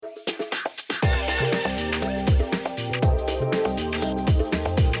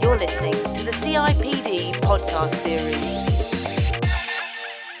listening to the CIPD podcast series.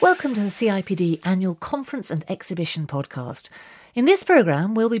 Welcome to the CIPD Annual Conference and Exhibition podcast. In this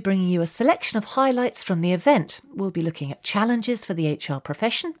programme, we'll be bringing you a selection of highlights from the event. We'll be looking at challenges for the HR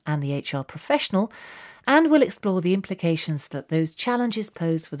profession and the HR professional, and we'll explore the implications that those challenges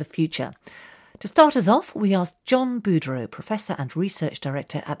pose for the future. To start us off, we asked John Boudreau, Professor and Research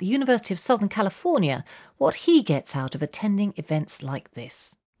Director at the University of Southern California, what he gets out of attending events like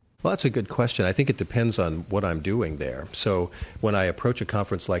this. Well, that's a good question. I think it depends on what I'm doing there. So when I approach a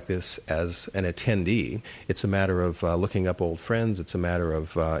conference like this as an attendee, it's a matter of looking up old friends. It's a matter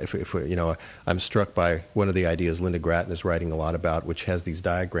of, I'm struck by one of the ideas Linda Gratton is writing a lot about, which has these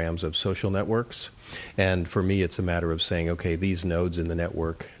diagrams of social networks. And for me, it's a matter of saying, okay, these nodes in the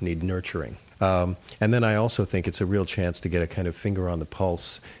network need nurturing. And then I also think it's a real chance to get a kind of finger on the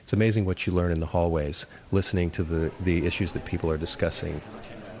pulse. It's amazing what you learn in the hallways, listening to the issues that people are discussing.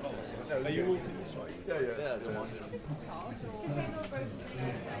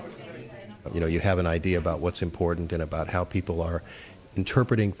 You have an idea about what's important and about how people are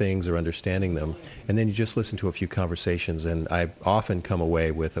interpreting things or understanding them, and then you just listen to a few conversations, and I often come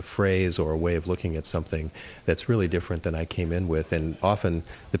away with a phrase or a way of looking at something that's really different than I came in with, and often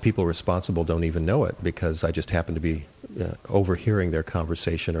the people responsible don't even know it because I just happen to be overhearing their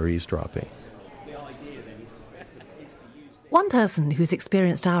conversation or eavesdropping. One person who's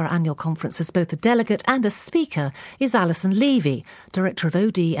experienced our annual conference as both a delegate and a speaker is Alison Levy, Director of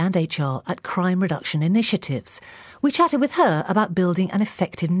OD and HR at Crime Reduction Initiatives. We chatted with her about building an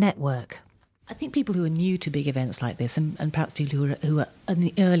effective network. I think people who are new to big events like this, and perhaps people who are in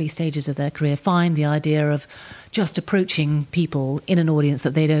the early stages of their career, find the idea of just approaching people in an audience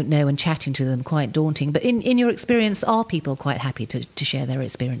that they don't know and chatting to them quite daunting. But in your experience, are people quite happy to share their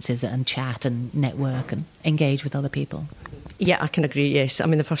experiences and chat and network and engage with other people? Yeah, I can agree, yes. I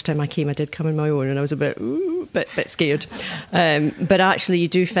mean, the first time I came, I did come on my own and I was a bit scared. But actually, you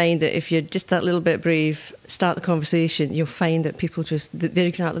do find that if you're just that little bit brave, start the conversation, you'll find that people they're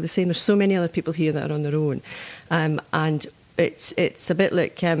exactly the same. There's so many other people here that are on their own. And it's a bit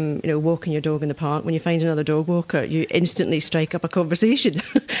like, walking your dog in the park. When you find another dog walker, you instantly strike up a conversation.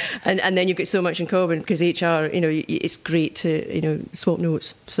 and then you've got so much in common because HR, it's great to, swap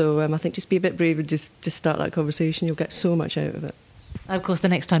notes. So I think just be a bit brave and just start that conversation. You'll get so much out of it. Of course, the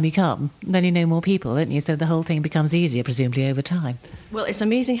next time you come, then you know more people, don't you? So the whole thing becomes easier, presumably, over time. Well, it's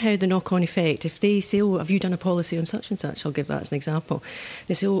amazing how the knock-on effect, if they say, have you done a policy on such and such? I'll give that as an example.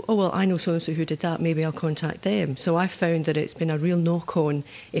 They say, well, I know so-and-so who did that, maybe I'll contact them. So I found that it's been a real knock-on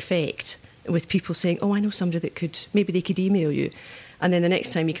effect with people saying, I know somebody that maybe they could email you. And then the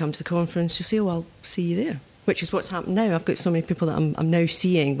next time you come to the conference, you'll say, I'll see you there, which is what's happened now. I've got so many people that I'm now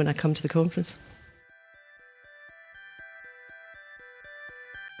seeing when I come to the conference.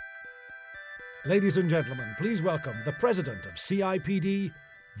 Ladies and gentlemen, please welcome the President of CIPD,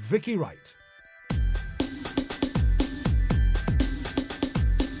 Vicky Wright.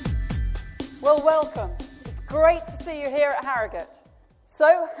 Well, welcome. It's great to see you here at Harrogate.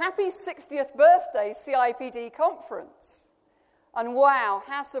 So, happy 60th birthday CIPD conference. And wow,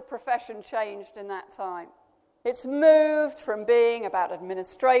 has the profession changed in that time? It's moved from being about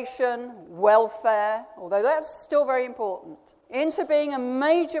administration, welfare, although that's still very important, into being a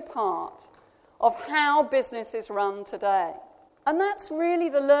major part of how business is run today. And that's really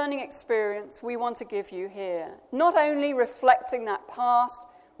the learning experience we want to give you here. Not only reflecting that past,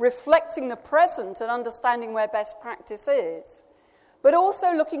 reflecting the present and understanding where best practice is, but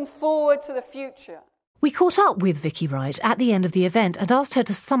also looking forward to the future. We caught up with Vicky Wright at the end of the event and asked her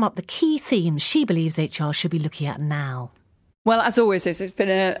to sum up the key themes she believes HR should be looking at now. Well, as always, it's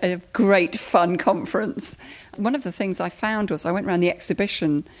been a great, fun conference. One of the things I found was I went around the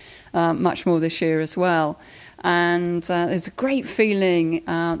exhibition much more this year as well. And there's a great feeling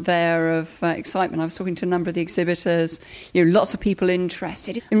there of excitement. I was talking to a number of the exhibitors, lots of people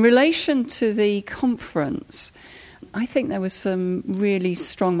interested. In relation to the conference, I think there were some really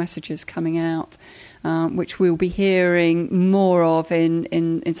strong messages coming out, which we'll be hearing more of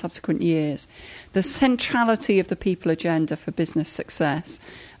in subsequent years. The centrality of the people agenda for business success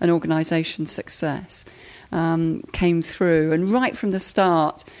and organisation success came through. And right from the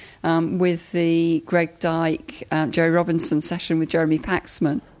start, with the Greg Dyke, Jerry Robinson session with Jeremy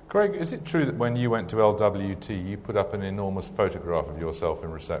Paxman. Greg, is it true that when you went to LWT, you put up an enormous photograph of yourself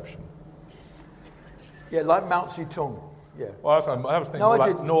in reception? Yeah, like Mao Zedong. Yeah. Well, I was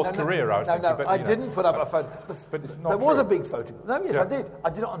thinking North Korea. I was thinking, but I didn't put up a photo. But it's not. There true. was a big photo. No, yes, yeah. I did. I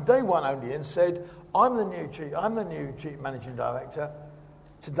did it on day one only, and said, "I'm the new chief managing director.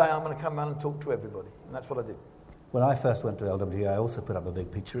 Today, I'm going to come around and talk to everybody," and that's what I did. When I first went to LWT, I also put up a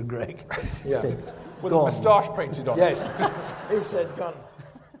big picture of Greg. Yeah. Said, with a moustache painted on. Yes. He said, "Gone."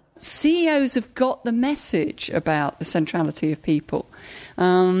 CEOs have got the message about the centrality of people.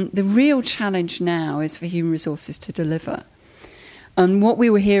 The real challenge now is for human resources to deliver. And what we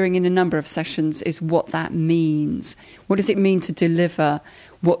were hearing in a number of sessions is what that means. What does it mean to deliver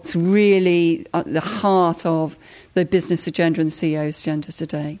what's really at the heart of the business agenda and the CEO's agenda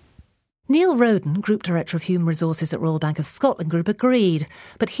today? Neil Roden, Group Director of Human Resources at Royal Bank of Scotland Group, agreed.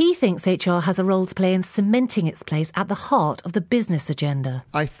 But he thinks HR has a role to play in cementing its place at the heart of the business agenda.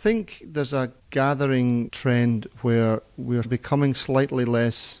 I think there's a gathering trend where we're becoming slightly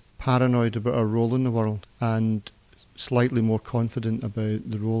less paranoid about our role in the world and slightly more confident about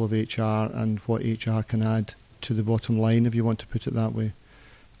the role of HR and what HR can add to the bottom line, if you want to put it that way.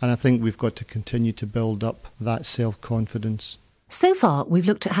 And I think we've got to continue to build up that self-confidence. So far, we've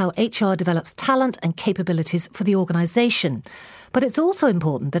looked at how HR develops talent and capabilities for the organisation. But it's also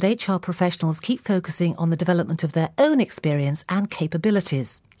important that HR professionals keep focusing on the development of their own experience and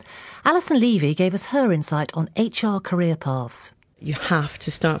capabilities. Alison Levy gave us her insight on HR career paths. You have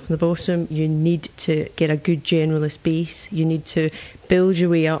to start from the bottom. You need to get a good generalist base. You need to build your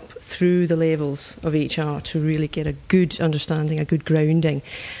way up through the levels of HR to really get a good understanding, a good grounding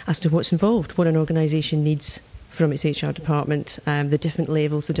as to what's involved, what an organisation needs from its HR department, the different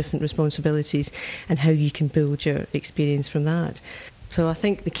levels, the different responsibilities, and how you can build your experience from that. So I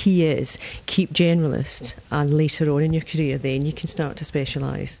think the key is keep generalist, and later on in your career then you can start to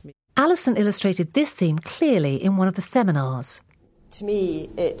specialise. Alison illustrated this theme clearly in one of the seminars. To me,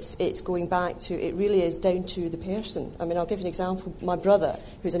 it's going back to, it really is down to the person. I mean, I'll give you an example. My brother,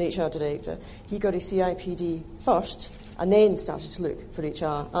 who's an HR director, he got his CIPD first and then started to look for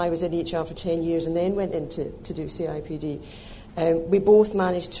HR. I was in HR for 10 years and then went in to do CIPD. We both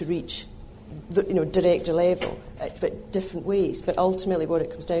managed to reach the, director level, but different ways. But ultimately what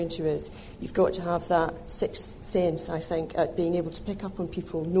it comes down to is you've got to have that sixth sense, I think, at being able to pick up on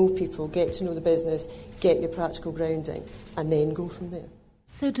people, get to know the business, get your practical grounding, and then go from there.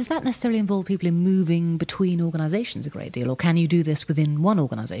 So does that necessarily involve people in moving between organisations a great deal, or can you do this within one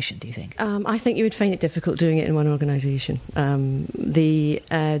organisation, do you think? I think you would find it difficult doing it in one organisation.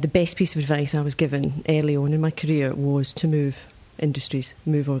 The best piece of advice I was given early on in my career was to move industries,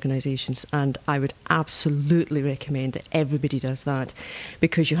 move organisations, and I would absolutely recommend that everybody does that,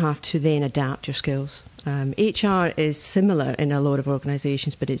 because you have to then adapt your skills. HR is similar in a lot of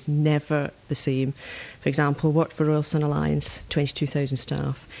organisations, but it's never the same. For example, worked for Royal Sun Alliance, 22,000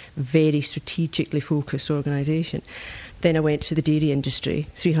 staff, very strategically focused organisation. Then I went to the dairy industry,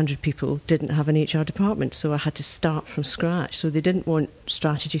 300 people, didn't have an HR department, so I had to start from scratch. So they didn't want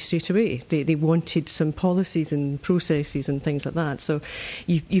strategy straight away. They wanted some policies and processes and things like that. So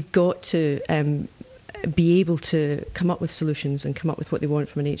you've got to be able to come up with solutions and come up with what they want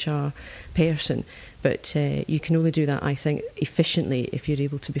from an HR person. But you can only do that, I think, efficiently if you're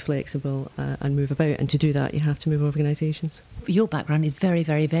able to be flexible and move about. And to do that, you have to move organisations. Your background is very,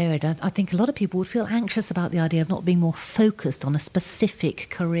 very varied. I think a lot of people would feel anxious about the idea of not being more focused on a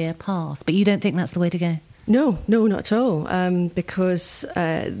specific career path. But you don't think that's the way to go? No, not at all. Because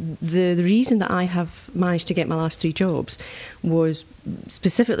the reason that I have managed to get my last 3 jobs was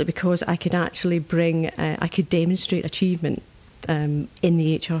specifically because I could actually I could demonstrate achievement in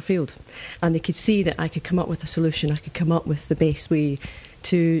the HR field, and they could see that I could come up with a solution. I could come up with the best way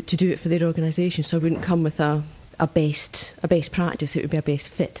to do it for their organisation. So I wouldn't come with a best practice. It would be a best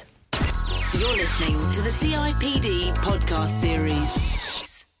fit. You're listening to the CIPD podcast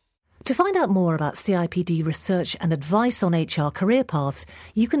series. To find out more about CIPD research and advice on HR career paths,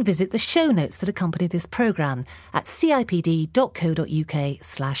 you can visit the show notes that accompany this programme at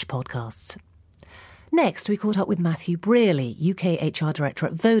cipd.co.uk/podcasts. Next, we caught up with Matthew Brearley, UK HR Director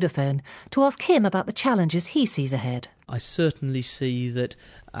at Vodafone, to ask him about the challenges he sees ahead. I certainly see that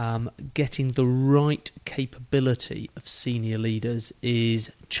getting the right capability of senior leaders is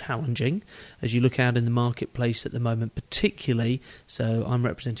challenging as you look out in the marketplace at the moment, particularly. So I'm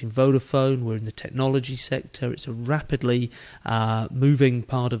representing Vodafone. We're in the technology sector. It's a rapidly moving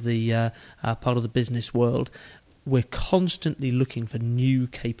part of the business world. We're constantly looking for new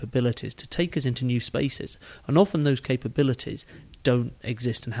capabilities to take us into new spaces, and often those capabilities don't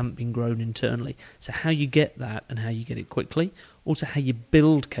exist and haven't been grown internally. So how you get that and how you get it quickly, also how you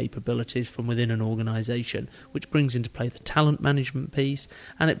build capabilities from within an organisation, which brings into play the talent management piece,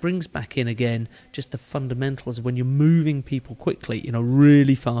 and it brings back in again just the fundamentals when you're moving people quickly in a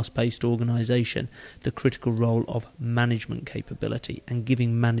really fast-paced organisation, the critical role of management capability and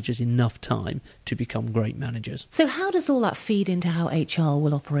giving managers enough time to become great managers. So how does all that feed into how HR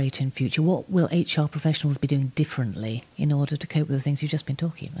will operate in future? What will HR professionals be doing differently in order to cope with the things you've just been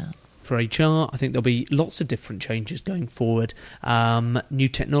talking about? For HR, I think there'll be lots of different changes going forward. New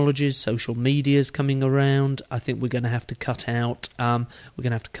technologies, social media's coming around. I think we're going to have to cut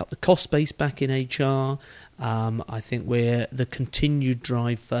the cost base back in HR. I think the continued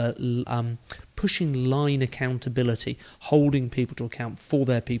drive for pushing line accountability, holding people to account for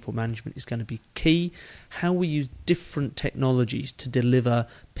their people management is going to be key. How we use different technologies to deliver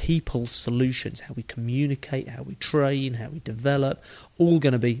people solutions, how we communicate, how we train, how we develop, all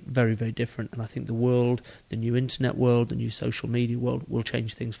going to be very, very different. And I think the world, the new internet world, the new social media world will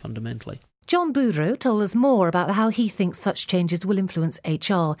change things fundamentally. John Boudreau told us more about how he thinks such changes will influence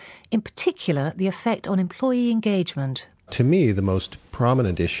HR, in particular the effect on employee engagement. To me, the most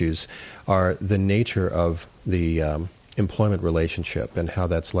prominent issues are the nature of the employment relationship and how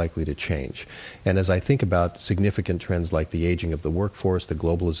that's likely to change. And as I think about significant trends like the aging of the workforce, the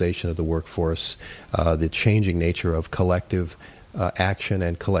globalization of the workforce, the changing nature of collective action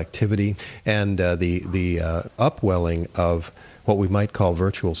and collectivity, and the upwelling of what we might call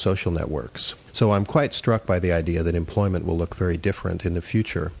virtual social networks. So I'm quite struck by the idea that employment will look very different in the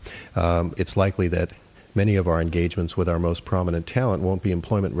future. It's likely that many of our engagements with our most prominent talent won't be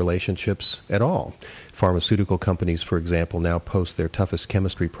employment relationships at all. Pharmaceutical companies, for example, now post their toughest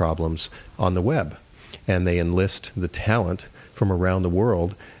chemistry problems on the web, and they enlist the talent from around the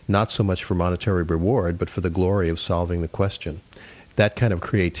world, not so much for monetary reward, but for the glory of solving the question. That kind of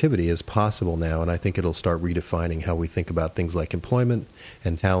creativity is possible now, and I think it'll start redefining how we think about things like employment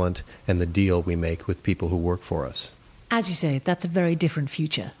and talent and the deal we make with people who work for us. As you say, that's a very different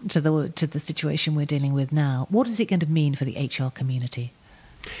future to the situation we're dealing with now. What is it going to mean for the HR community?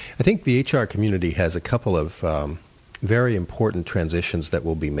 I think the HR community has a couple of very important transitions that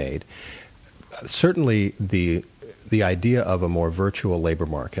will be made. Certainly, the idea of a more virtual labor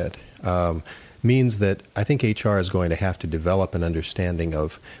market means that I think HR is going to have to develop an understanding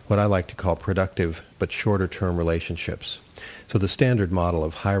of what I like to call productive but shorter-term relationships. So the standard model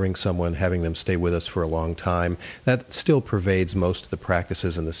of hiring someone, having them stay with us for a long time, that still pervades most of the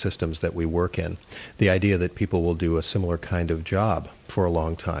practices and the systems that we work in. The idea that people will do a similar kind of job for a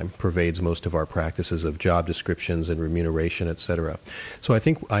long time pervades most of our practices of job descriptions and remuneration, etc. So I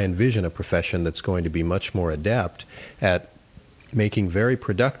think I envision a profession that's going to be much more adept at making very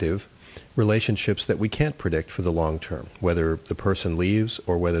productive relationships that we can't predict for the long term, whether the person leaves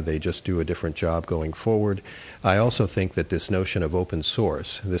or whether they just do a different job going forward. I also think that this notion of open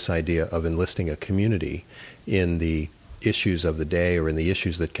source, this idea of enlisting a community in the issues of the day or in the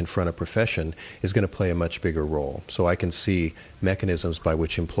issues that confront a profession, is going to play a much bigger role. So I can see mechanisms by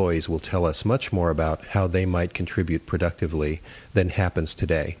which employees will tell us much more about how they might contribute productively than happens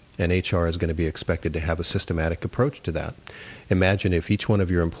today. And HR is going to be expected to have a systematic approach to that. Imagine if each one of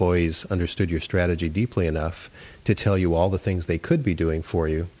your employees understood your strategy deeply enough to tell you all the things they could be doing for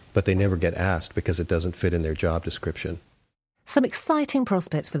you, but they never get asked because it doesn't fit in their job description. Some exciting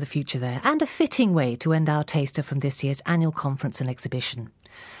prospects for the future there, and a fitting way to end our taster from this year's annual conference and exhibition.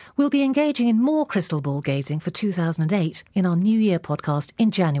 We'll be engaging in more crystal ball gazing for 2008 in our New Year podcast in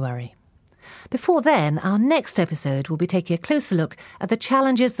January. Before then, our next episode will be taking a closer look at the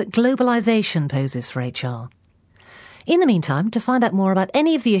challenges that globalisation poses for HR. In the meantime, to find out more about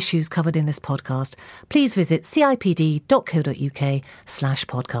any of the issues covered in this podcast, please visit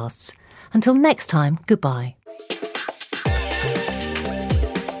cipd.co.uk/podcasts. Until next time, goodbye.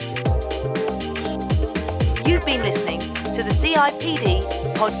 You've been listening to the CIPD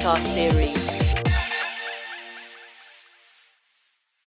podcast series.